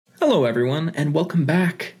Hello, everyone, and welcome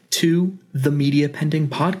back to the Media Pending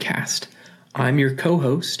Podcast. I'm your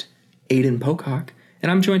co-host, Aidan Pocock, and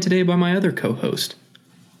I'm joined today by my other co-host.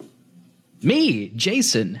 Me,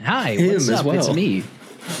 Jason. Hi, Him what's up? as well. It's me,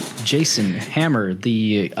 Jason Hammer,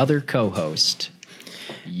 the other co-host.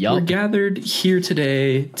 Yup. We're gathered here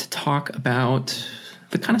today to talk about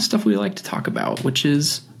the kind of stuff we like to talk about, which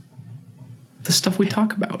is the stuff we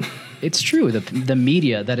talk about. It's true, the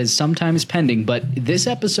media that is sometimes pending, but this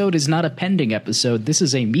episode is not a pending episode. This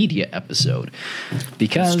is a media episode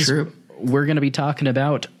because we're going to be talking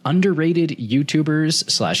about underrated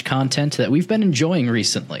YouTubers / content that we've been enjoying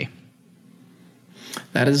recently.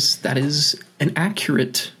 That is an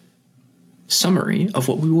accurate summary of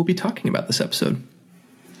what we will be talking about this episode.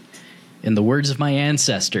 In the words of my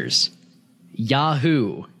ancestors,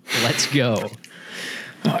 Yahoo, let's go.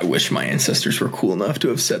 Oh, I wish my ancestors were cool enough to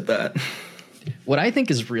have said that. What I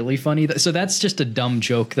think is really funny, so that's just a dumb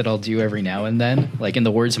joke that I'll do every now and then, like in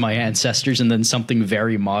the words of my ancestors, and then something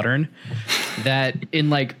very modern, that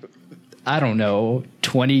in I don't know,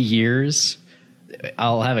 20 years,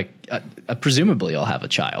 I'll have presumably I'll have a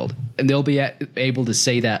child, and they'll be able to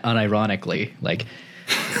say that unironically, like,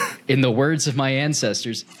 in the words of my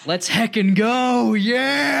ancestors, let's heckin' go,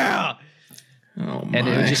 yeah! Oh my. And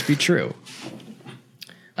it would just be true.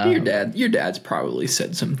 Your dad's probably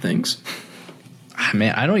said some things.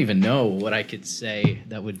 Man, I don't even know what I could say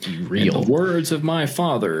that would be real. In the words of my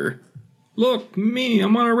father, look, me,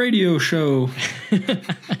 I'm on a radio show.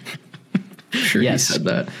 Sure, yes. He said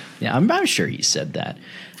that. Yeah, I'm sure he said that.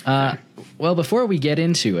 Well, before we get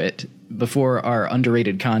into it, before our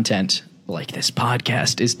underrated content like this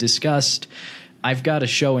podcast is discussed, I've got a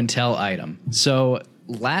show and tell item. So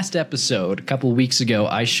last episode, a couple of weeks ago,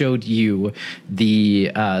 I showed you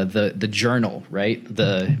the journal, right?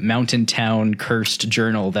 The Mountain Town cursed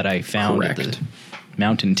journal that I found at the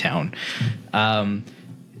Mountain Town.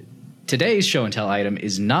 Today's show and tell item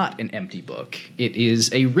is not an empty book. It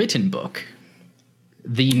is a written book.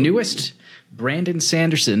 The newest Brandon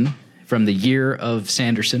Sanderson from the year of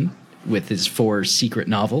Sanderson with his 4 secret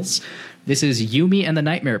novels. This is Yumi and the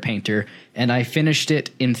Nightmare Painter, and I finished it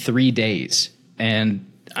in 3 days. And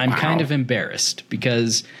I'm kind of embarrassed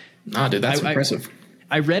because dude, that's impressive.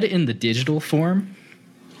 I read it in the digital form,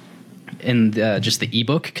 in just the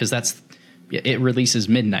ebook, because it releases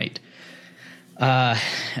midnight.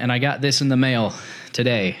 And I got this in the mail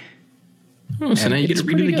today. Oh, so now you get to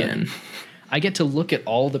read it again. I get to look at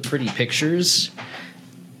all the pretty pictures,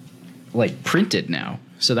 like printed now,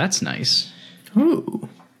 so that's nice. Ooh.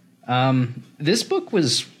 This book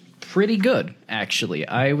was pretty good, actually.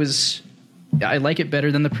 I like it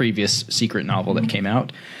better than the previous secret novel that came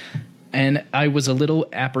out. And I was a little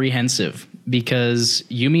apprehensive because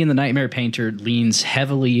Yumi and the Nightmare Painter leans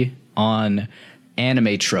heavily on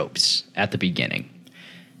anime tropes at the beginning.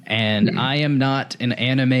 And I am not an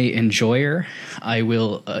anime enjoyer. I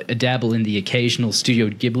will dabble in the occasional Studio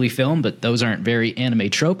Ghibli film, but those aren't very anime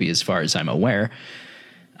tropey as far as I'm aware.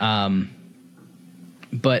 But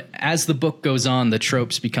as the book goes on, the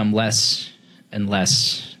tropes become less and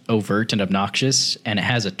less overt and obnoxious, and it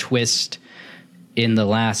has a twist in the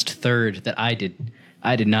last third that I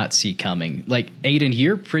did not see coming. Like, Aidan,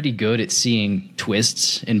 you're pretty good at seeing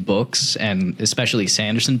twists in books, and especially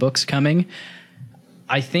Sanderson books coming.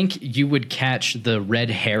 I think you would catch the red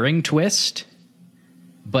herring twist,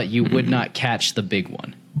 but you would not catch the big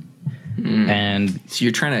one. And so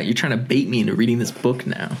you're trying to bait me into reading this book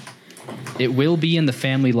now. It will be in the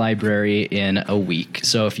family library in a week.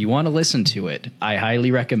 So if you want to listen to it, I highly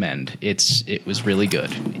recommend. It was really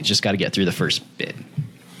good. You just got to get through the first bit.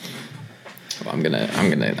 Well, I'm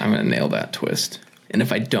gonna nail that twist. And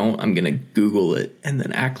if I don't, I'm gonna Google it and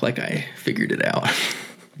then act like I figured it out.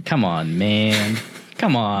 Come on, man.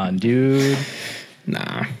 Come on, dude.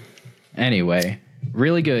 Nah. Anyway,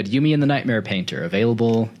 really good. Yumi and the Nightmare Painter,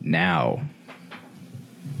 available now.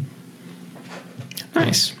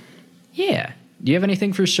 Nice. Yeah. Do you have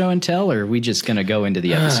anything for show and tell, or are we just going to go into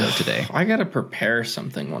the episode today? I got to prepare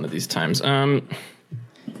something one of these times.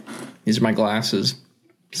 These are my glasses.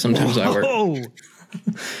 Sometimes I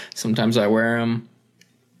wear them.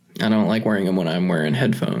 I don't like wearing them when I'm wearing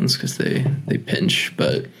headphones because they pinch,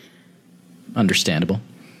 but understandable.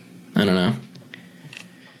 I don't know.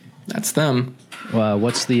 That's them.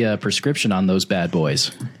 What's the prescription on those bad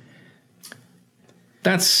boys?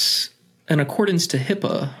 That's in accordance to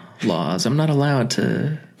HIPAA laws. I'm not allowed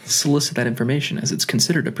to solicit that information as it's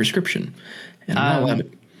considered a prescription. And I'm not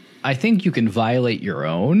allowed to. I think you can violate your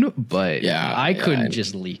own, but I couldn't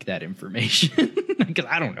just leak that information because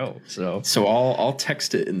I don't know. So I'll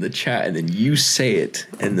text it in the chat and then you say it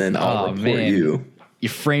and then I'll report you.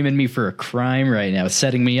 You're framing me for a crime right now,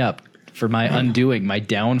 setting me up for my undoing, my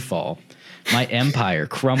downfall. My empire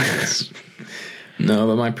crumbles. No,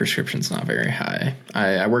 but my prescription's not very high.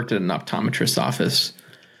 I worked at an optometrist's office.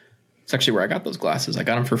 It's actually where I got those glasses. I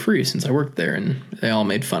got them for free since I worked there, and they all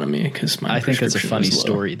made fun of me because my I think that's a funny was low.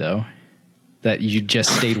 story, though, that you just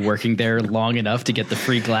stayed working there long enough to get the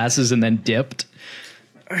free glasses and then dipped.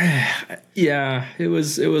 Yeah, it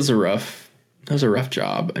was a rough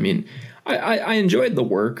job. I mean, I enjoyed the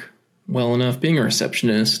work well enough. Being a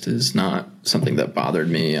receptionist is not something that bothered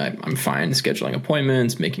me. I'm fine scheduling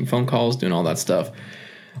appointments, making phone calls, doing all that stuff.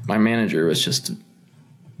 My manager was just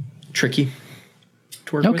tricky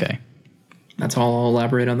to work with. Okay. That's all I'll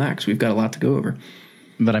elaborate on that because we've got a lot to go over.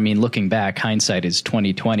 But I mean, looking back, hindsight is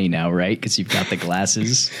 20/20 now, right? Because you've got the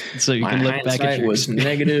glasses, so you can look back at your was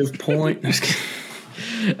negative point.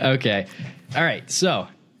 Okay. All right. So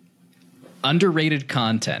underrated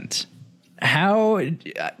content.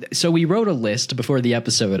 So we wrote a list before the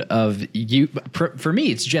episode of for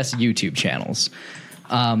me, it's just YouTube channels.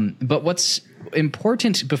 But what's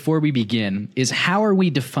important before we begin is how are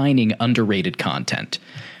we defining underrated content?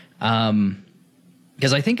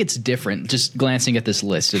 Because I think it's different. Just glancing at this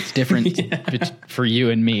list, it's different for you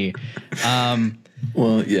and me.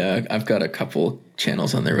 Well, yeah, I've got a couple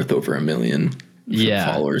channels on there with over 1 million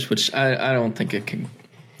followers, which I don't think it can.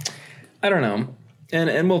 I don't know.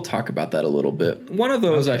 And we'll talk about that a little bit. One of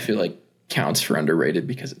those I feel like counts for underrated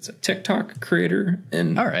because it's a TikTok creator.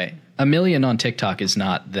 And all right. 1 million on TikTok is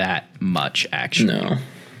not that much, actually. No.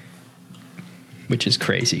 Which is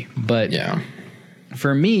crazy. But yeah,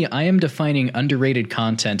 for me, I am defining underrated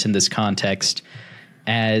content in this context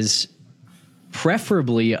as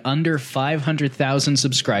preferably under 500,000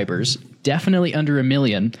 subscribers, definitely under 1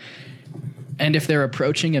 million. And if they're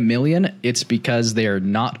approaching 1 million, it's because they're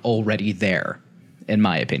not already there, in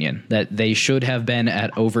my opinion. That they should have been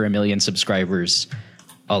at over 1 million subscribers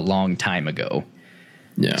a long time ago.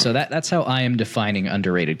 Yeah. So that's how I am defining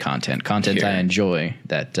underrated content. Content I enjoy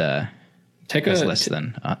that has less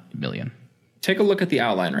than 1 million. Take a look at the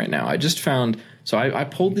outline right now. I just found, so I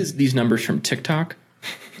pulled these numbers from TikTok.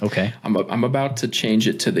 Okay. I'm about to change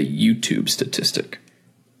it to the YouTube statistic.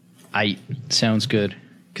 Sounds good.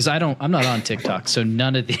 Because I'm not on TikTok, so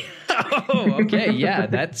none of the. Oh, okay, yeah,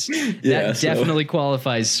 that definitely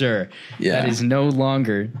qualifies, sir. Yeah, that is no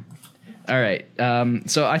longer. All right,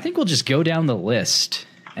 so I think we'll just go down the list,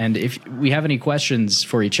 and if we have any questions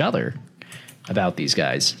for each other about these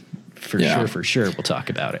guys, for sure, we'll talk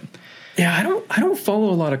about it. Yeah, I don't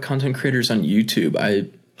follow a lot of content creators on YouTube.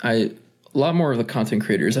 A lot more of the content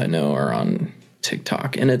creators I know are on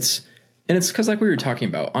TikTok, and it's because, like we were talking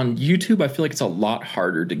about, on YouTube, I feel like it's a lot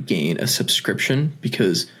harder to gain a subscription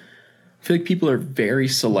because I feel like people are very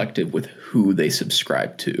selective with who they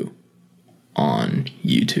subscribe to on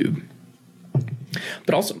YouTube.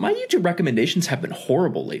 But also, my YouTube recommendations have been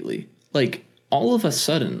horrible lately. Like, all of a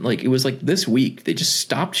sudden, like, it was like this week, they just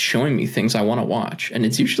stopped showing me things I want to watch. And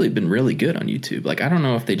it's usually been really good on YouTube. Like, I don't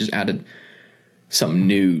know if they just added some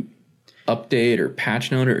new update or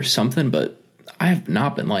patch note or something, but I have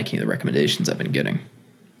not been liking the recommendations I've been getting.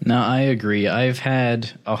 No, I agree. I've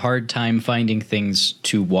had a hard time finding things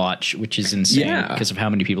to watch, which is insane because of how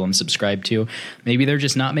many people I'm subscribed to. Maybe they're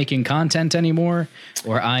just not making content anymore,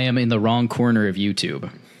 or I am in the wrong corner of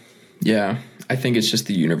YouTube. Yeah, I think it's just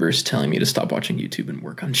the universe telling me to stop watching YouTube and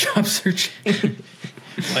work on job searching.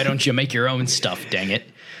 Why don't you make your own stuff, dang it?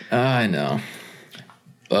 I know.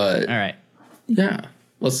 But all right. Yeah.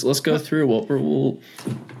 Let's go through. We'll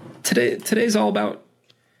today's all about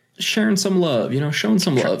sharing some love, showing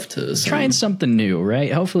some love to trying something new,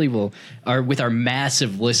 right? Hopefully with our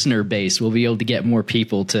massive listener base, we'll be able to get more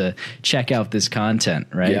people to check out this content,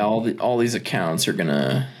 right? Yeah, all these accounts are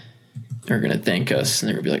gonna thank us, and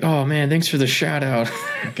they're gonna be like, "Oh man, thanks for the shout out."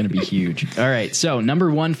 Gonna be huge. All right, so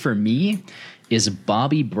number 1 for me is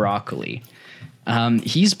Bobby Broccoli.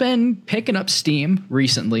 He's been picking up steam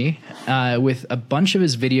recently with a bunch of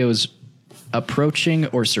his videos approaching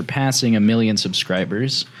or surpassing 1 million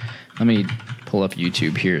subscribers. Let me pull up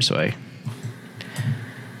YouTube here so I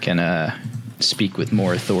can speak with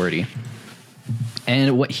more authority.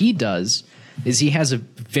 And what he does is he has a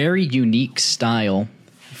very unique style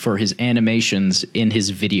for his animations in his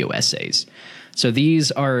video essays. So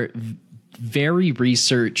these are very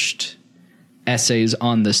researched essays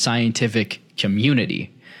on the scientific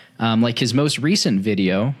community. Like his most recent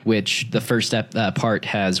video, which the first part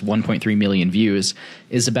has 1.3 million views,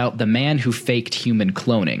 is about the man who faked human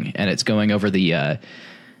cloning, and it's going over the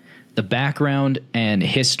background and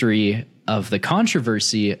history of the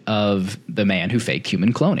controversy of the man who faked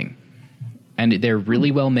human cloning. and they're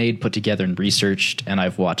really well made, put together, and researched. And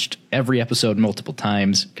I've watched every episode multiple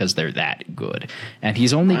times because they're that good. And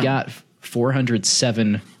he's only got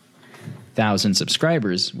 407,000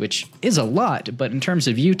 subscribers, which is a lot, but in terms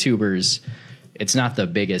of YouTubers, it's not the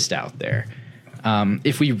biggest out there.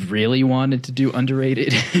 If we really wanted to do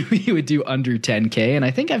underrated, we would do under 10K, and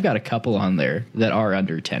I think I've got a couple on there that are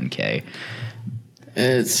under 10K.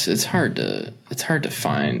 It's hard to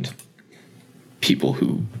find people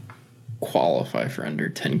who qualify for under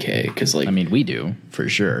 10K because, like, I mean, we do for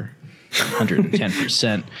sure,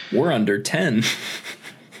 110%. We're under 10.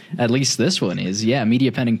 At least this one is. Yeah,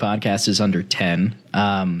 Media Pending Podcast is under 10.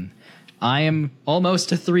 I am almost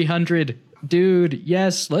to 300. Dude,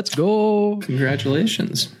 yes, let's go.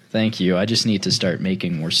 Congratulations. Thank you. I just need to start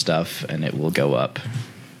making more stuff and it will go up.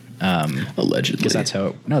 Allegedly. Because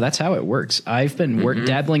that's how it works. I've been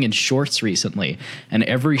dabbling in shorts recently, and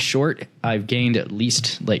every short I've gained at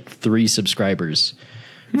least like 3 subscribers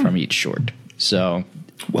from each short. So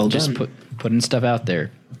well just done. Putting stuff out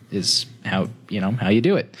there is how you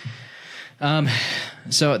do it.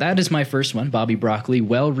 So that is my first one, Bobby Broccoli.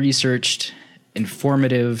 Well researched,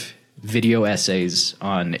 informative video essays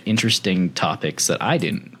on interesting topics that I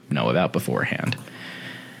didn't know about beforehand.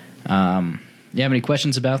 You have any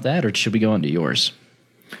questions about that, or should we go into yours?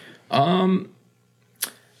 I mean,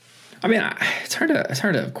 it's hard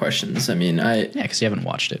to have questions. I mean, because you haven't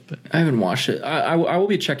watched it. But I haven't watched it. I will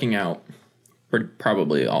be checking out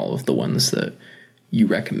probably all of the ones that you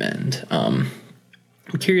recommend. I'm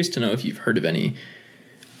curious to know if you've heard of any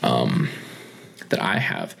that I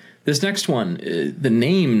have. This next one, the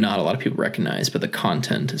name not a lot of people recognize, but the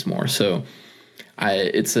content is more. So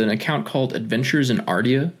it's an account called Adventures in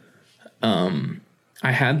Ardia.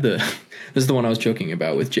 I had this is the one I was joking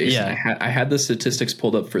about with Jason. Yeah. I had the statistics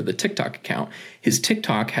pulled up for the TikTok account. His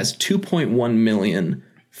TikTok has 2.1 million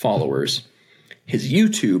followers. His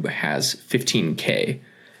YouTube has 15K.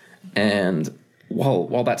 And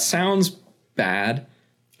while that sounds bad,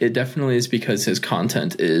 it definitely is because his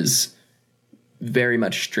content is very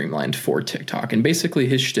much streamlined for TikTok. And basically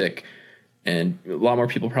his shtick, and a lot more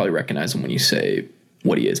people probably recognize him when you say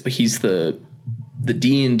what he is, but he's the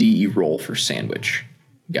D&D roll for sandwich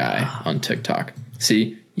guy on TikTok.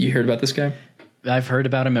 See, you heard about this guy? I've heard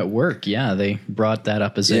about him at work. Yeah, they brought that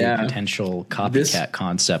up as a potential copycat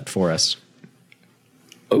concept for us.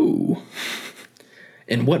 Oh,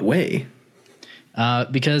 in what way?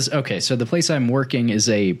 Because, so the place I'm working is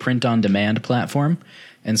a print-on-demand platform,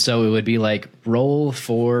 and so it would be like roll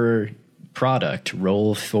for product,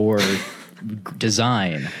 roll for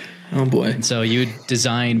design. Oh, boy. And so you would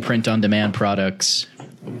design print-on-demand products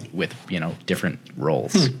with, different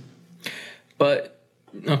roles. But,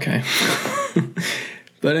 okay.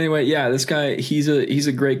 But anyway, yeah, this guy, he's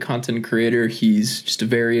a great content creator. He's just a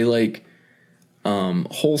very,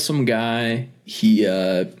 wholesome guy. He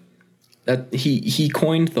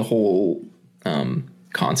coined the whole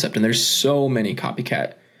concept, and there's so many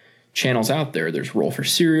copycat channels out there. There's roll for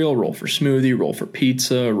cereal, roll for smoothie, roll for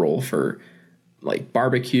pizza, roll for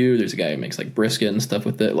barbecue. There's a guy who makes brisket and stuff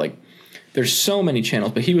with it. There's so many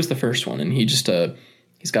channels, but he was the first one, and he just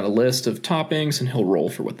he's got a list of toppings, and he'll roll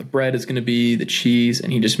for what the bread is going to be, the cheese,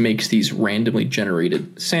 and he just makes these randomly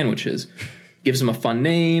generated sandwiches, gives them a fun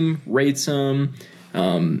name, rates them.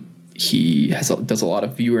 He does a lot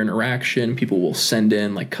of viewer interaction. People will send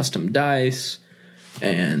in custom dice,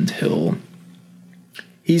 and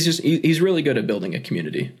he's really good at building a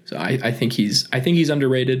community. So I think he's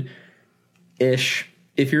underrated ish.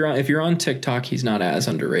 If you're on TikTok, he's not as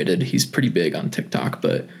underrated. He's pretty big on TikTok,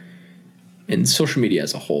 but in social media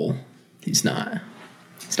as a whole, he's not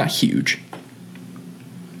huge.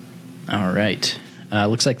 All right.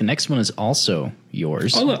 Looks like the next one is also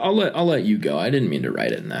yours. I'll let you go. I didn't mean to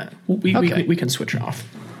write it in that. We can switch off.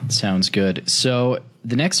 Sounds good. So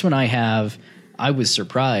the next one I have, I was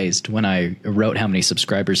surprised when I wrote how many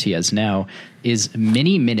subscribers he has now, is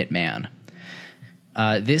Mini Minuteman.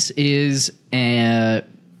 This is an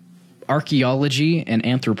archaeology and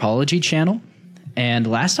anthropology channel. And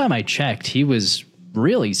last time I checked, he was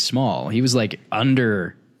really small. He was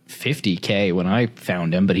under 50K when I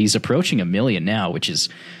found him, but he's approaching 1 million now, which is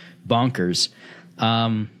bonkers.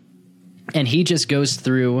 And he just goes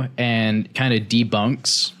through and kind of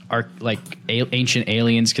debunks ancient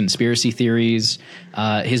aliens conspiracy theories.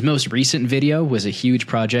 His most recent video was a huge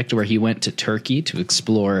project where he went to Turkey to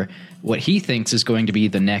explore what he thinks is going to be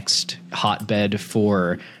the next hotbed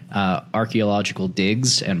for archaeological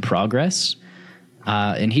digs and progress.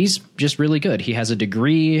 And he's just really good. He has a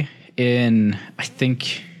degree in,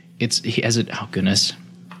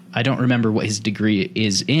 I don't remember what his degree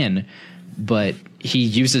is in, but he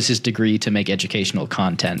uses his degree to make educational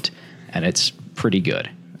content, and it's pretty good.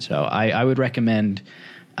 So I would recommend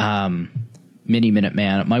Mini Minute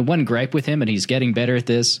Man. My one gripe with him, and he's getting better at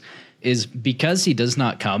this, is because he does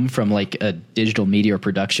not come from like a digital media or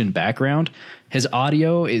production background, his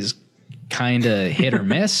audio is kind of hit or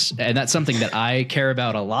miss, and that's something that I care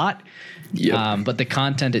about a lot. Yep. But the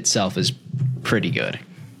content itself is pretty good.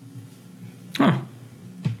 Huh.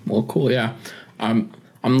 Well, cool. Yeah. I'm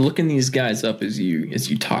looking these guys up as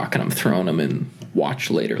you talk, and I'm throwing them in watch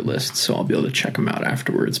later lists, so I'll be able to check them out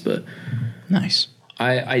afterwards. But nice.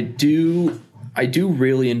 I do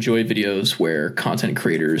really enjoy videos where content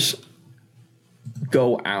creators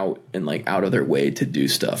go out and like out of their way to do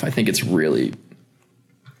stuff. I think it's really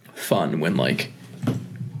fun when like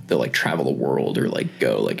they'll like travel the world or like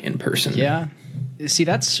go like in person. Yeah. See,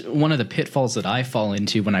 that's one of the pitfalls that I fall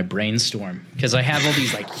into when I brainstorm, because I have all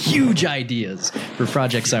these like huge ideas for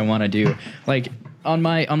projects I want to do. Like on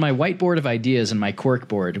my whiteboard of ideas and my cork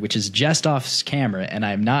board, which is just off camera, and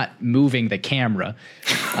I'm not moving the camera.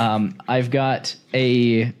 I've got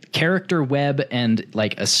a character web and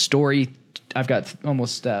like a story. I've got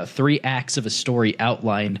almost 3 acts of a story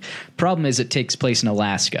outlined. Problem is, it takes place in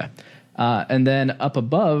Alaska. And then up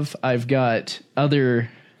above, I've got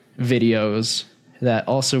other videos that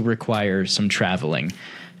also require some traveling.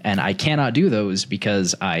 And I cannot do those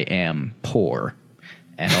because I am poor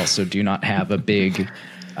and also do not have a big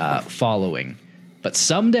following. But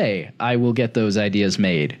someday I will get those ideas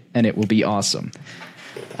made, and it will be awesome.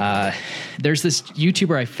 There's this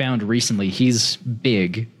YouTuber I found recently. He's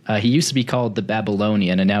big. He used to be called The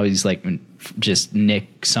Babylonian, and now he's like just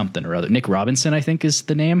Nick something or other. Nick Robinson, I think, is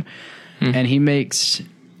the name. And he makes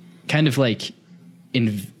kind of like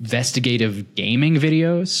investigative gaming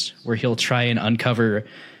videos where he'll try and uncover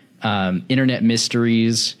internet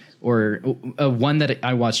mysteries. Or one that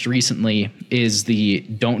I watched recently is the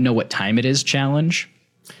 "Don't Know What Time It Is" challenge.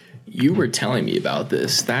 You were telling me about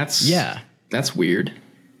this. That's weird.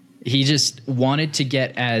 He just wanted to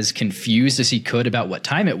get as confused as he could about what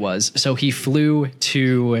time it was. So he flew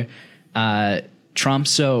to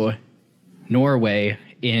Tromsø, Norway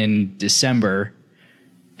in December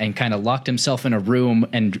and kind of locked himself in a room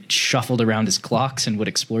and shuffled around his clocks and would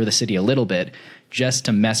explore the city a little bit just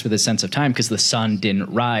to mess with his sense of time, because the sun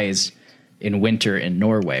didn't rise in winter in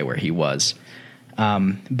Norway where he was.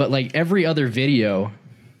 But like every other video,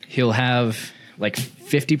 he'll have like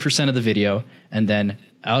 50% of the video, and then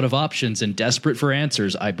out of options and desperate for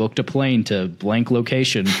answers, I booked a plane to blank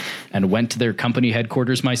location and went to their company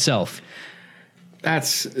headquarters myself.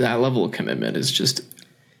 That level of commitment is just,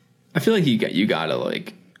 I feel like you gotta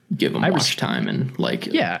like give them watch time, and like,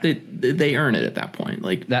 they earn it at that point.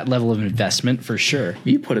 Like that level of investment for sure.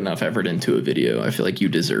 You put enough effort into a video, I feel like you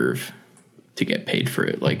deserve to get paid for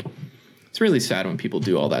it. Like, it's really sad when people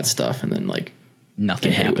do all that stuff and then like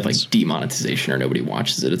nothing happens with like demonetization or nobody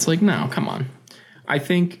watches it. It's like, no, come on. I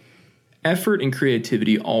think effort and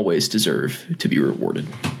creativity always deserve to be rewarded.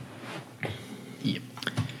 Yep.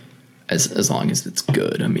 As long as it's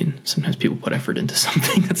good. I mean, sometimes people put effort into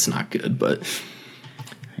something that's not good, but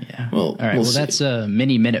yeah. Well, all right. Well, that's a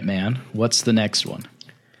Mini Minute Man. What's the next one?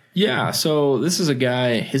 Yeah. So this is a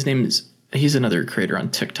guy. He's another creator on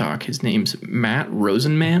TikTok. His name's Matt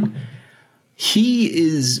Rosenman. He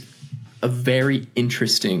is a very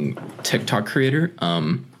interesting TikTok creator.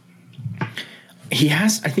 I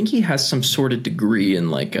think he has some sort of degree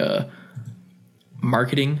in like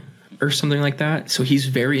marketing or something like that. So he's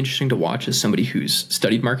very interesting to watch as somebody who's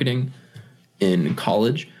studied marketing in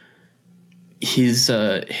college. His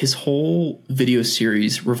whole video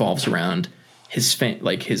series revolves around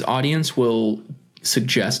his audience will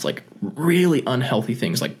suggest like really unhealthy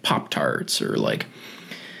things like Pop-Tarts or like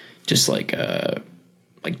just like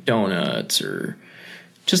donuts or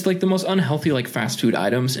just like the most unhealthy like fast food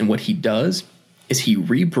items. And what he does is he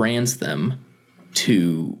rebrands them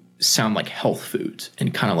to sound like health foods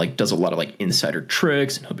and kind of like does a lot of like insider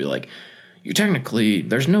tricks. And he'll be like,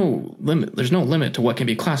 there's no limit to what can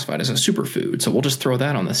be classified as a superfood. So we'll just throw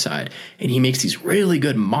that on the side. And he makes these really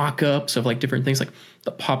good mock-ups of like different things. Like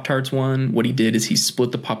the Pop-Tarts one, what he did is he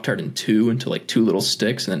split the Pop-Tart into like 2 little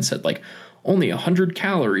sticks and then said like only 100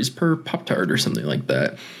 calories per Pop-Tart or something like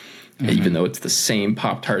that. Mm-hmm. Even though it's the same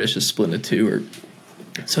Pop-Tart, it's just split into 2.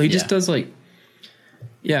 So he just does like,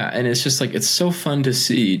 and it's just like, it's so fun to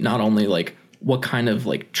see not only like what kind of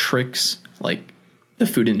like tricks like the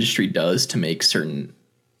food industry does to make certain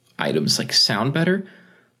items like sound better,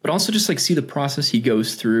 but also just like see the process he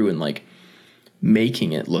goes through and like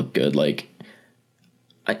making it look good. Like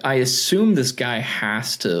I assume this guy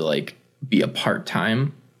has to like be a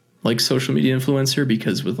part-time like social media influencer,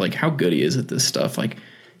 because with like how good he is at this stuff, like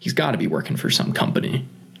he's got to be working for some company,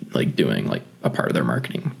 like doing like a part of their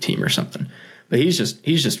marketing team or something. But he's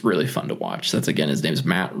just really fun to watch. That's, again, his name's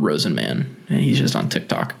Matt Rosenman, and he's just on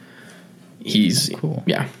TikTok. He's cool.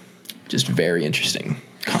 Yeah, just very interesting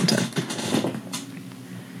content.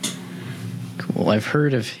 Cool. I've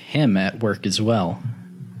heard of him at work as well.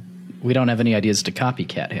 We don't have any ideas to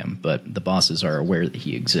copycat him, but the bosses are aware that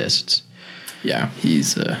he exists. Yeah,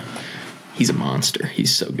 he's a monster.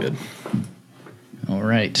 He's so good. All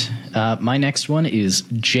right. My next one is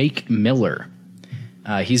Jake Miller.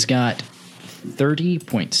 He's got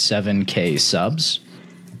 30.7K subs.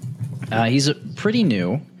 He's pretty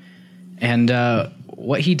new. And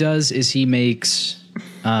what he does is he makes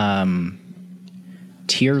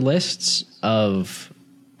tier lists of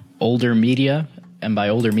older media. And by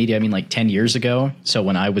older media, I mean like 10 years ago. So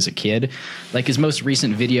when I was a kid, like his most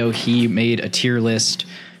recent video, he made a tier list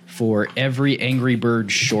for every Angry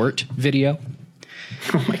Bird short video.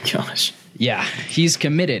 Oh my gosh. Yeah, he's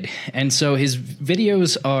committed. And so his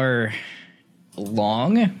videos are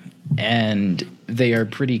long and they are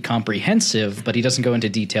pretty comprehensive, but he doesn't go into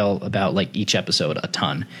detail about like each episode a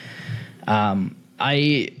ton.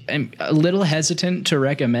 I am a little hesitant to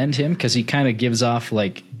recommend him because he kind of gives off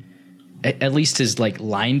like, at least his like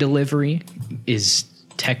line delivery is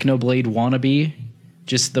Technoblade wannabe,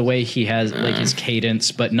 just the way he has like his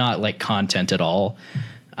cadence, but not like content at all.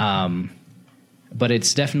 But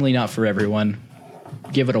it's definitely not for everyone.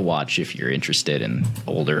 Give it a watch if you're interested in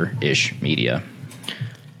older-ish media.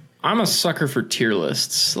 I'm a sucker for tier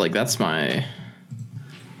lists. Like that's my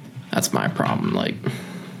problem. Like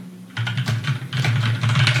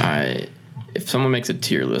if someone makes a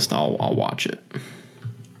tier list, I'll watch it.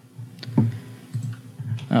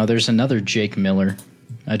 Oh, there's another Jake Miller.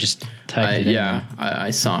 I just typed it in. Yeah,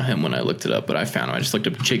 I saw him when I looked it up, but I found him. I just looked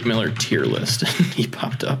up Jake Miller tier list, and he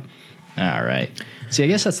popped up. All right. See, I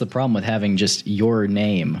guess that's the problem with having just your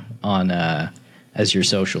name on as your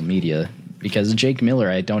social media, because Jake Miller,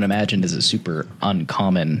 I don't imagine, is a super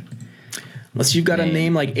uncommon. Unless you've got a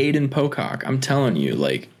name like Aidan Pocock, I'm telling you,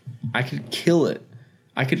 like I could kill it.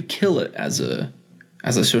 I could kill it as a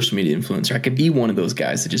social media influencer. I could be one of those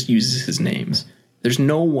guys that just uses his names. There's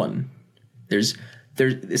no one. It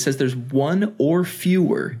says there's one or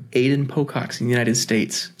fewer Aidan Pococks in the United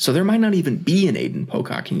States. So there might not even be an Aidan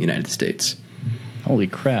Pocock in the United States. Holy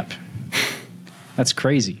crap. That's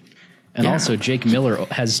crazy. And also Jake Miller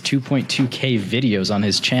has 2.2K videos on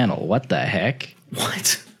his channel. What the heck?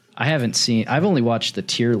 What? I've only watched the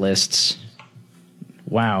tier lists.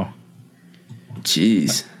 Wow.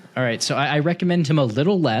 Jeez. All right, so I recommend him a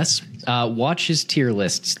little less. Watch his tier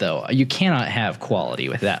lists, though. You cannot have quality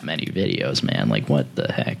with that many videos, man. Like, what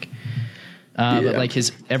the heck? But like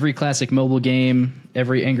his every classic mobile game,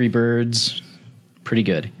 every Angry Birds, pretty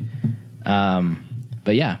good.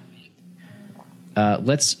 But yeah,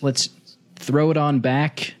 let's throw it on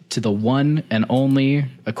back to the one and only,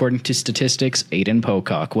 according to statistics, Aidan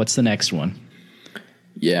Pocock. What's the next one?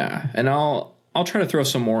 Yeah, and I'll try to throw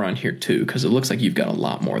some more on here too, because it looks like you've got a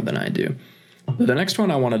lot more than I do. But the next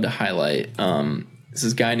one I wanted to highlight is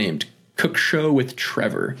this guy named Cook Show with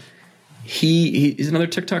Trevor. He's another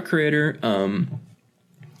TikTok creator.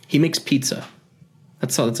 He makes pizza.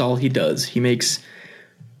 That's all he does. He makes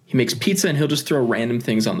pizza, and he'll just throw random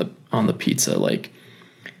things on the pizza. Like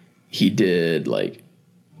he'll do like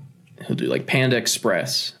Panda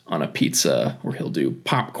Express on a pizza, or he'll do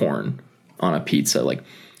popcorn on a pizza. Like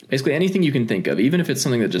basically anything you can think of, even if it's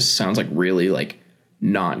something that just sounds like really like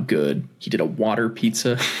not good. He did a water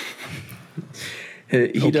pizza.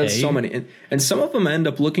 He does so many, and some of them end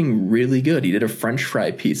up looking really good. He did a French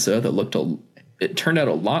fry pizza that it turned out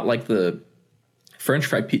a lot like the French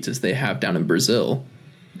fry pizzas they have down in Brazil.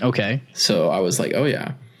 Okay. So I was like, oh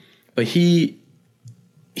yeah. But he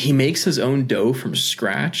makes his own dough from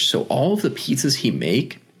scratch. So all of the pizzas he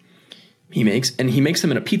makes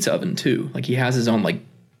them in a pizza oven too. Like he has his own like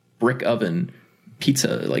brick oven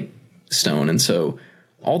pizza like stone. And so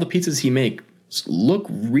all the pizzas he makes look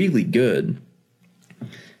really good,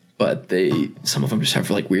 but some of them just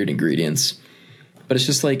have like weird ingredients. But it's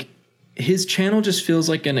just like his channel just feels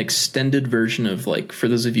like an extended version of, like, for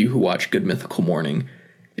those of you who watch Good Mythical Morning,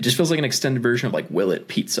 it just feels like an extended version of like Will It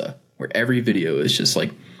Pizza, where every video is just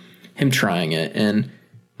like him trying it. And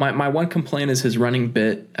my one complaint is his running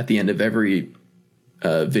bit at the end of every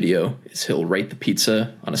video is he'll rate the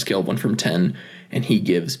pizza on a scale of 1 from 10, and he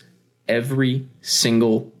gives every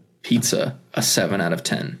single pizza a 7 out of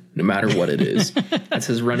 10, no matter what it is. That's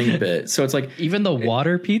his running bit. So it's like even the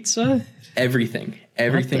water pizza, everything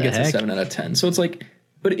gets a 7 out of 10. So it's like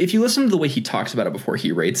But if you listen to the way he talks about it before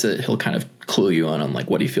he rates it, he'll kind of clue you on like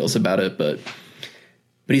what he feels about it. But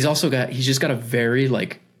he's just got a very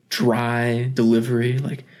like dry delivery.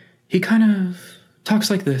 Like he kind of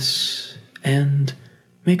talks like this and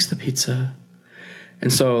makes the pizza.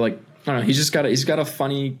 And so like, I don't know, he's got a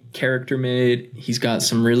funny character made. He's got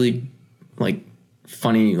some really like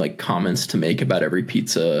funny like comments to make about every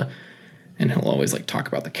pizza. And he'll always like talk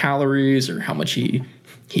about the calories or how much he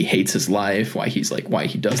hates his life, why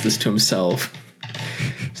he does this to himself.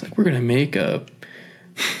 It's like, we're going to make a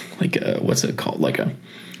what's it called? The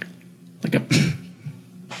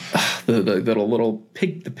little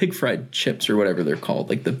pig fried chips or whatever they're called.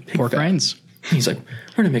 Like the pig pork rinds. He's like,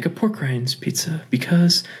 we're going to make a pork rinds pizza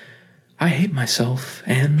because I hate myself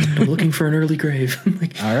and I'm looking for an early grave.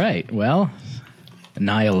 Like, all right. Well,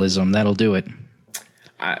 nihilism, that'll do it.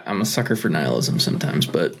 I'm a sucker for nihilism sometimes,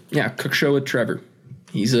 but yeah, Cook Show with Trevor.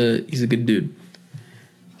 He's a good dude.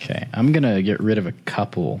 Okay, I'm going to get rid of a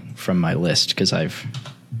couple from my list because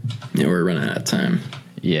we're running out of time.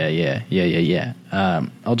 Yeah.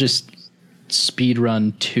 I'll just speed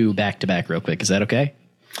run 2 back to back real quick. Is that okay?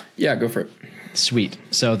 Yeah, go for it. Sweet.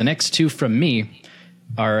 So the next 2 from me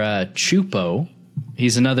are Chupo.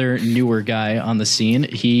 He's another newer guy on the scene.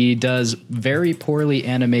 He does very poorly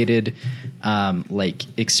animated, like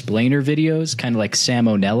explainer videos, kind of like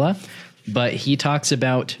Salmonella, but he talks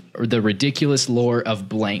about the ridiculous lore of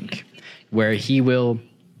blank, where he will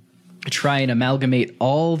try and amalgamate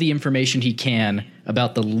all the information he can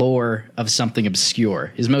about the lore of something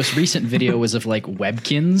obscure. His most recent video was of like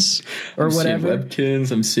Webkins or whatever.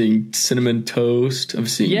 Webkins. I'm seeing cinnamon toast. I'm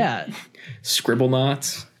seeing scribble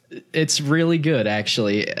knots. It's really good,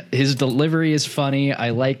 actually. His delivery is funny. I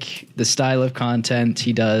like the style of content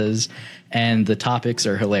he does, and the topics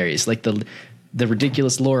are hilarious. Like the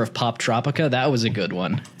ridiculous lore of Pop Tropica, that was a good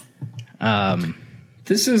one.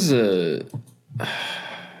 This is a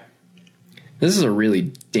really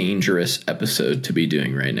dangerous episode to be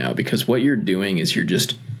doing right now, because what you're doing is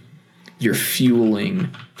you're fueling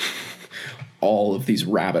all of these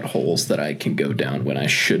rabbit holes that I can go down when I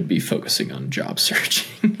should be focusing on job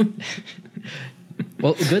searching.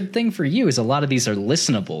 Well, good thing for you is a lot of these are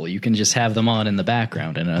listenable. You can just have them on in the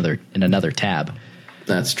background in another tab.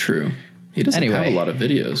 That's true. He doesn't have a lot of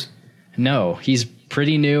videos. No, he's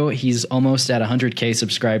pretty new. He's almost at 100K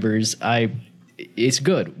subscribers. It's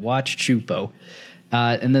good. Watch Chupo.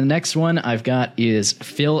 And the next one I've got is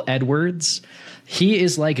Phil Edwards. He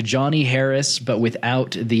is like Johnny Harris, but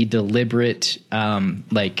without the deliberate,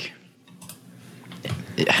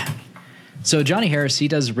 So Johnny Harris, he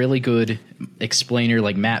does really good explainer,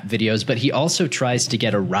 like map videos, but he also tries to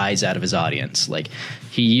get a rise out of his audience. Like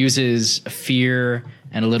he uses fear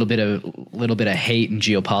and a little bit of hate and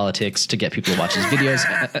geopolitics to get people to watch his videos.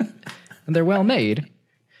 And they're well made.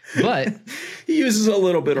 But he uses a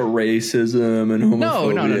little bit of racism and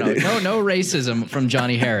homophobia. No racism from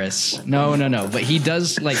Johnny Harris. No. But he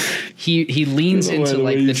does he leans into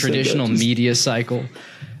like the traditional media cycle.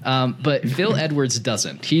 But Phil Edwards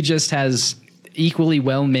doesn't. He just has equally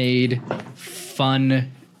well made,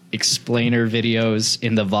 fun explainer videos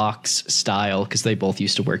in the Vox style, because they both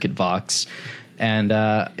used to work at Vox. And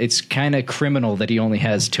it's kind of criminal that he only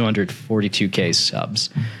has 242K subs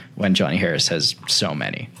when Johnny Harris has so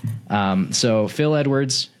many. So Phil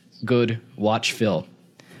Edwards, good. Watch Phil.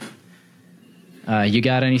 You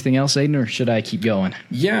got anything else, Aidan, or should I keep going?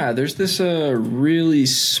 Yeah, there's this really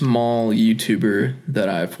small YouTuber that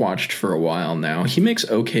I've watched for a while now. He makes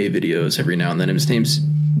okay videos every now and then. His name's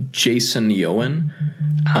Jason Yoen.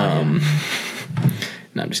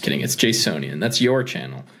 No, I'm just kidding. It's Jasonian. That's your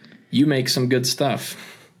channel. You make some good stuff.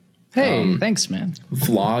 Hey, thanks, man.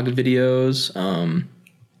 Vlog videos,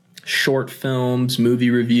 short films, movie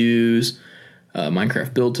reviews,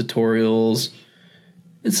 Minecraft build tutorials.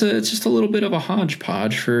 It's just a little bit of a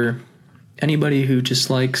hodgepodge for anybody who just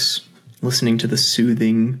likes listening to the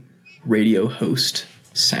soothing radio host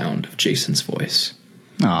sound of Jason's voice.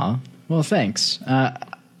 Aw, well, thanks. I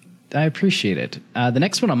appreciate it. The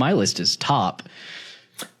next one on my list is Top.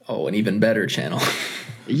 Oh, an even better channel.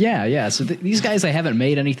 Yeah. So these guys, I haven't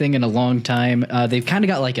made anything in a long time. They've kind of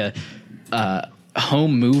got like a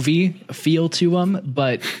home movie feel to them,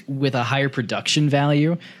 but with a higher production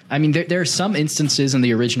value. I mean, there are some instances in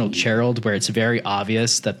the original Gerald where it's very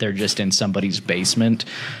obvious that they're just in somebody's basement.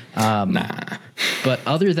 But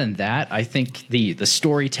other than that, I think the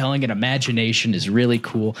storytelling and imagination is really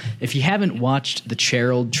cool. If you haven't watched the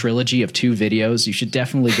Gerald trilogy of 2 videos, you should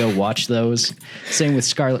definitely go watch those. Same with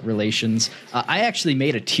Scarlet Relations. I actually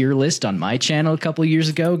made a tier list on my channel a couple years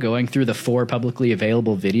ago, going through the 4 publicly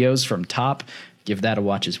available videos from Top. Give that a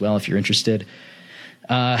watch as well if you're interested.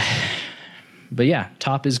 But yeah,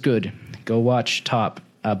 Top is good. Go watch Top.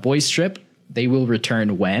 Boys Trip, they will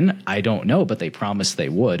return when? I don't know, but they promised they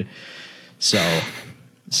would. So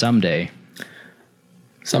someday.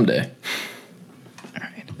 Someday. All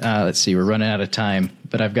right. Let's see. We're running out of time,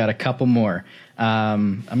 but I've got a couple more.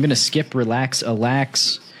 I'm going to skip Relax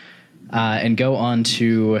Alax and go on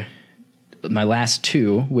to my last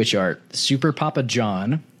two, which are Super Papa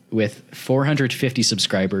John with 450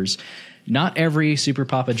 subscribers. Not every Super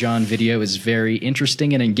Papa John video is very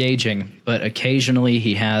interesting and engaging, but occasionally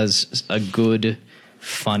he has a good,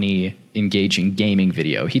 funny, engaging gaming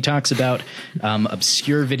video. He talks about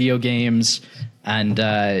obscure video games, and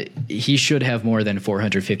he should have more than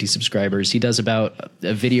 450 subscribers. He does about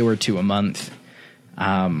a video or two a month.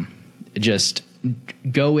 Just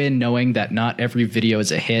go in knowing that not every video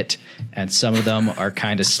is a hit, and some of them are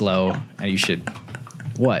kind of slow, and you should...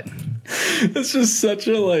 What? It's just such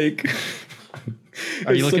a, like...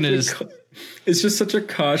 Are you looking at his... It's just such a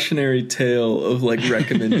cautionary tale of, like,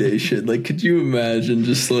 recommendation. Like, could you imagine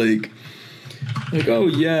just, like, oh,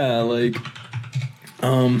 yeah, like,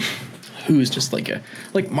 who's just, like,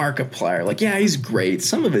 Markiplier. Like, yeah, he's great.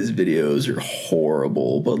 Some of his videos are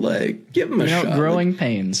horrible, but, like, give him a shot. Growing like,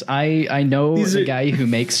 Pains. I know the guy who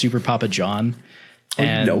makes Super Papa John.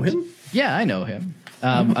 And you know him? Yeah, I know him.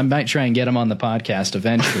 I might try and get him on the podcast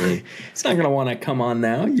eventually. He's not going to want to come on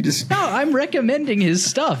now. You just... No, I'm recommending his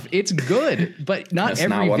stuff. It's good, but not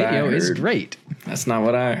every video is great. That's not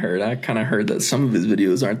what I heard. I kind of heard that some of his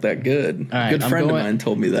videos aren't that good. All right, good friend of mine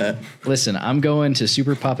told me that. Listen, I'm going to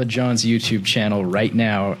Super Papa John's YouTube channel right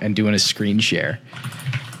now and doing a screen share.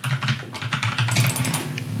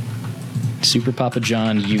 Super Papa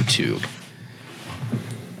John YouTube.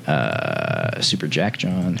 Super Jack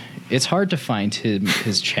John. It's hard to find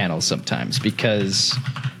his channel sometimes because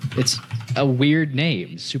it's a weird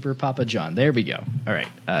name. Super Papa John. There we go. All right.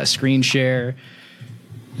 Screen share.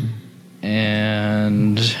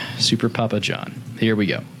 And Super Papa John. Here we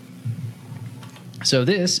go. So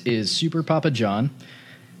this is Super Papa John.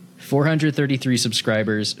 433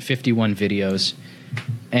 subscribers, 51 videos.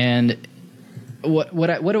 And what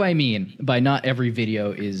do I mean by not every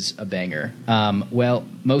video is a banger? Well,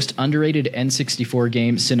 most underrated N64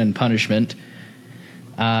 game, Sin and Punishment.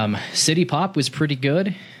 City Pop was pretty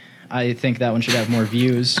good. I think that one should have more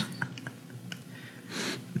views.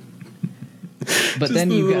 But just then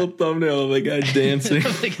the you little got thumbnail of the guy dancing.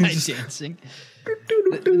 the guy dancing.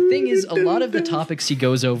 The thing is, a lot of the topics he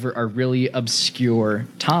goes over are really obscure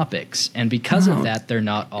topics, and because of that, they're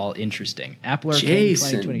not all interesting. Apple Arcade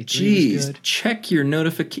Jason, 2023 was good. check your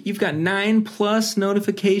notification. You've got 9+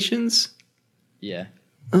 notifications. Yeah.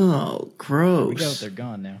 Oh, gross. They're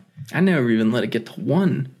gone now. I never even let it get to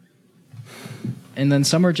 1. And then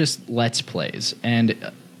some are just Let's Plays,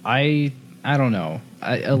 and I don't know.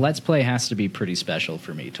 A Let's Play has to be pretty special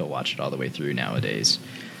for me to watch it all the way through nowadays.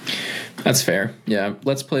 That's fair. Yeah,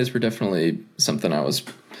 Let's Plays were definitely something I was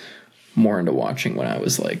more into watching when I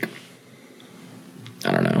was like,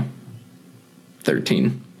 I don't know,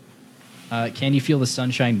 13. Can You Feel the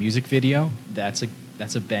Sunshine music video? That's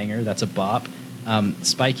a banger. That's a bop.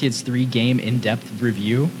 Spy Kids 3 game in-depth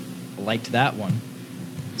review. Liked that one.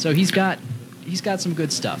 So he's got some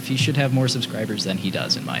good stuff. He should have more subscribers than he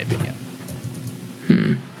does, in my opinion.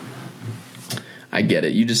 I get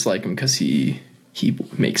it. You just like him because he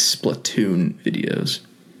makes Splatoon videos.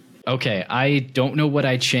 Okay, I don't know what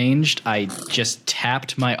I changed. I just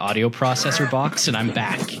tapped my audio processor box and I'm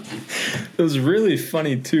back. It was really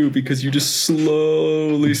funny too because you just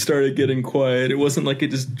slowly started getting quiet. It wasn't like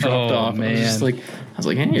it just dropped off. Man. I was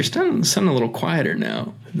like, hey, you're sounding a little quieter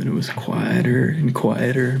now. And then it was quieter and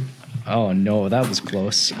quieter. Oh no, that was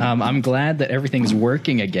close. I'm glad that everything's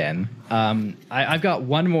working again. I've got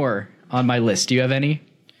one more on my list. Do you have any?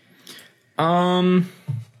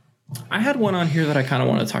 I had one on here that I kind of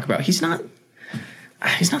want to talk about. He's not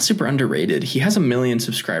super underrated. He has 1 million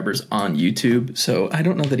subscribers on YouTube, so I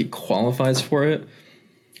don't know that he qualifies for it.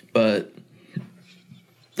 But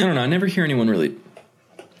I don't know. I never hear anyone really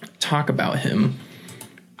talk about him.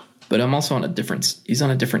 But I'm also on he's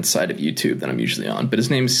on a different side of YouTube than I'm usually on. But his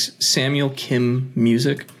name's Samuel Kim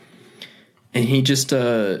Music. And he just, he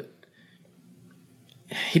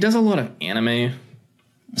does a lot of anime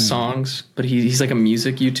songs, but he's like a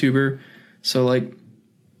music YouTuber. So like,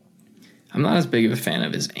 I'm not as big of a fan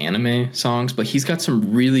of his anime songs, but he's got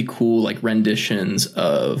some really cool like renditions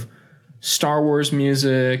of Star Wars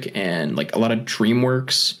music and like a lot of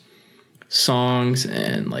DreamWorks songs,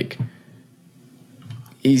 and like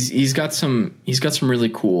he's got some really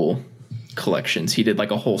cool collections. He did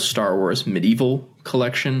like a whole Star Wars medieval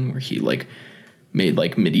collection where he like made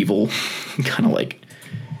like medieval kind of like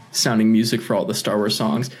sounding music for all the Star Wars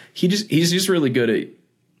songs. He's just really good at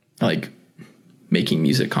like making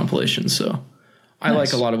music compilations. So I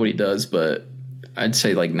like a lot of what he does, but I'd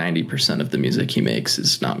say like 90% of the music he makes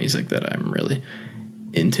is not music that I'm really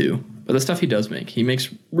into. But the stuff he does make, he makes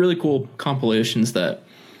really cool compilations that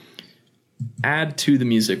add to the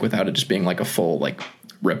music without it just being like a full like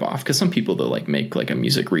rip off. Because some people, they'll like make like a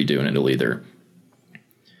music redo and it'll either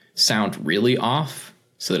sound really off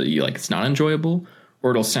so that you like it's not enjoyable,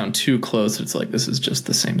 or it'll sound too close. It's like, this is just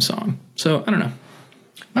the same song. So I don't know.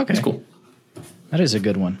 Okay. It's cool. That is a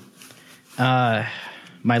good one. My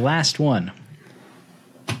last one.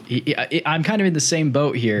 I'm kind of in the same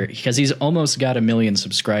boat here because he's almost got 1 million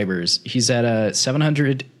subscribers. He's at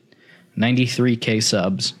 793K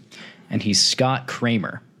subs, and he's Scott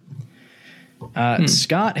Kramer.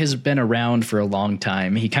 Scott has been around for a long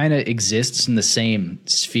time. He kind of exists in the same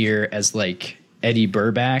sphere as like Eddie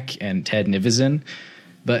Burback and Ted Nivison,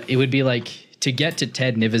 but it would be like to get to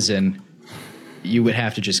Ted Nivison, you would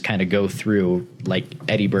have to just kind of go through like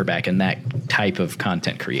Eddie Burback and that type of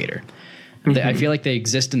content creator. Mm-hmm. I feel like they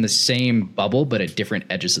exist in the same bubble, but at different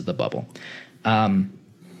edges of the bubble.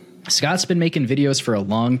 Scott's been making videos for a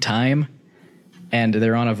long time, and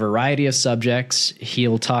they're on a variety of subjects.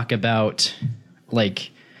 He'll talk about like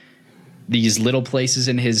these little places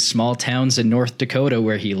in his small towns in North Dakota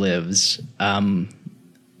where he lives.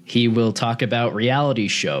 He will talk about reality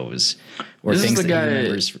shows or things that he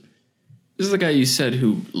remembers. This is the guy you said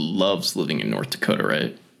who loves living in North Dakota,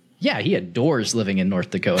 right? Yeah, he adores living in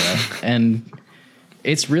North Dakota, and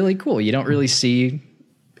it's really cool. You don't really see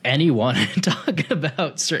anyone talk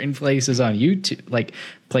about certain places on YouTube, like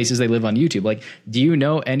places they live on YouTube. Like, do you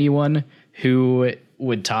know anyone who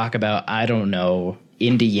would talk about, I don't know,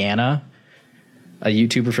 Indiana? A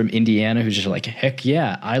YouTuber from Indiana who's just like, heck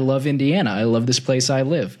yeah, I love Indiana. I love this place I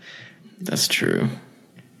live. That's true.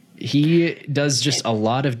 He does just a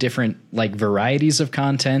lot of different like varieties of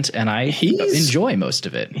content, and I enjoy most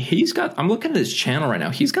of it. I'm looking at his channel right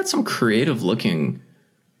now. He's got some creative looking,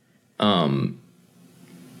 some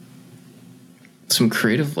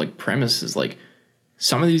creative like premises. Like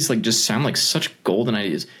some of these like just sound like such golden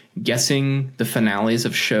ideas. Guessing the finales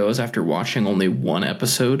of shows after watching only one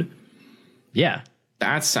episode. Yeah,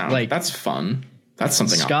 that sounds like that's fun. That's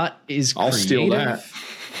something Scott I'll steal that.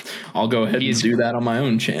 I'll go ahead and do that on my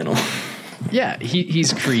own channel. Yeah,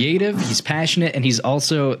 he's creative, he's passionate, and he's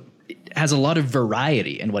also has a lot of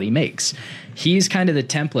variety in what he makes. He's kind of the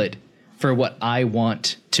template for what I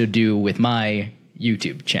want to do with my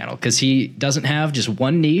YouTube channel, because he doesn't have just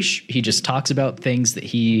one niche. He just talks about things that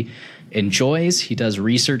he enjoys. He does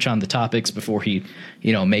research on the topics before he,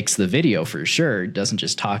 makes the video for sure. Doesn't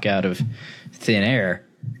just talk out of thin air,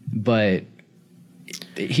 but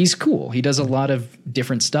he's cool. He does a lot of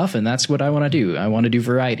different stuff, and that's what I want to do. I want to do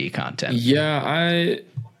variety content. Yeah,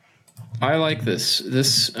 I like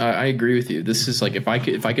this. I agree with you. This is like if I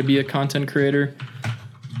could be a content creator,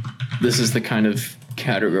 this is the kind of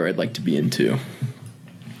category I'd like to be into.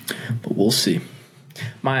 But we'll see.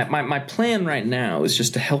 My plan right now is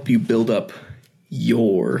just to help you build up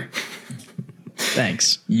your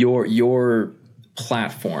thanks your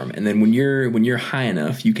platform, and then when you're high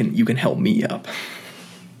enough, you can help me up.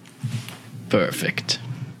 Perfect.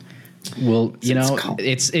 Well, it's called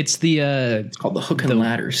the hook and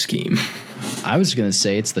ladder scheme. I was going to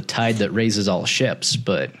say it's the tide that raises all ships,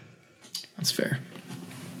 but that's fair.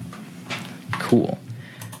 Cool.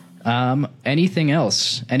 Anything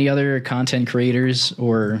else? Any other content creators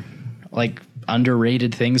or like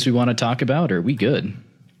underrated things we want to talk about? Or are we good?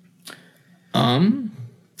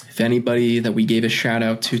 If anybody that we gave a shout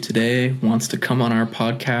out to today wants to come on our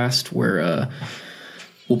podcast,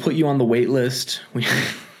 we'll put you on the wait list. We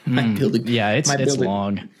might be able to, it's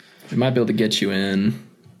long. We might be able to get you in.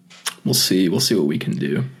 We'll see. We'll see what we can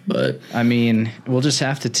do. But I mean, we'll just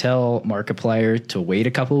have to tell Markiplier to wait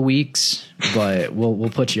a couple of weeks, but we'll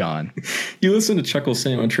put you on. You listen to Chuckle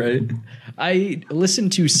Sandwich, right? I listen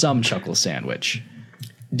to some Chuckle Sandwich.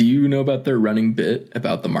 Do you know about their running bit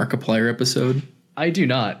about the Markiplier episode? I do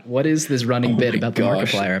not. What is this running bit about the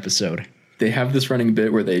Markiplier episode? They have this running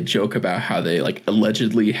bit where they joke about how they like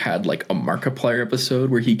allegedly had like a Markiplier episode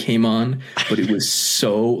where he came on, but it was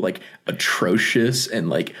so like atrocious and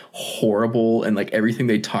like horrible, and like everything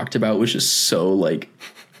they talked about was just so like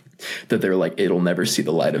that they're like, it'll never see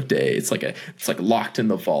the light of day. It's like locked in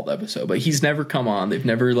the vault episode, but he's never come on. They've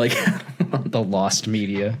never like the lost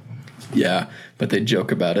media. Yeah, but they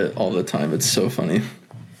joke about it all the time. It's so funny.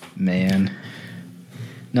 Man.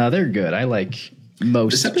 No, they're good. I like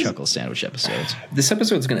most Chuckle Sandwich episodes. This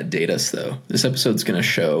episode's going to date us, though. This episode's going to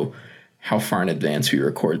show how far in advance we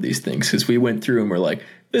record these things, because we went through and we're like,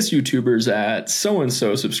 this YouTuber's at so and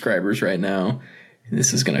so subscribers right now, and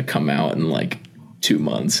this is going to come out in like 2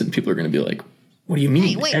 months, and people are going to be like, what do you mean?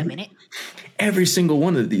 Hey, wait a minute. Every single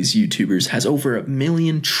one of these YouTubers has over 1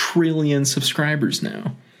 million trillion subscribers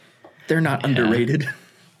now. They're not underrated.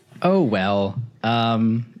 Oh, well.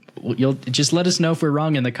 You'll just let us know if we're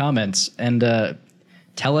wrong in the comments, and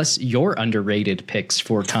tell us your underrated picks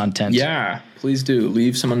for content. Yeah, please do.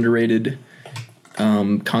 Leave some underrated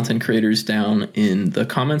content creators down in the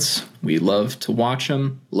comments. We love to watch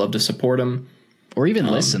them, love to support them. Or even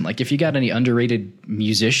listen. Like, if you got any underrated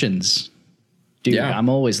musicians, dude, Yeah. I'm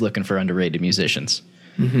always looking for underrated musicians.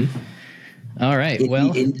 Mm-hmm. All right.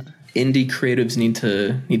 Indie creatives need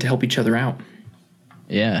to help each other out.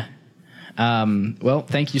 Yeah. Well,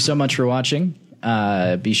 thank you so much for watching.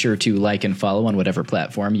 Be sure to like and follow on whatever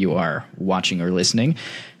platform you are watching or listening.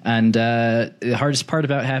 And the hardest part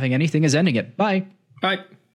about having anything is ending it. Bye. Bye.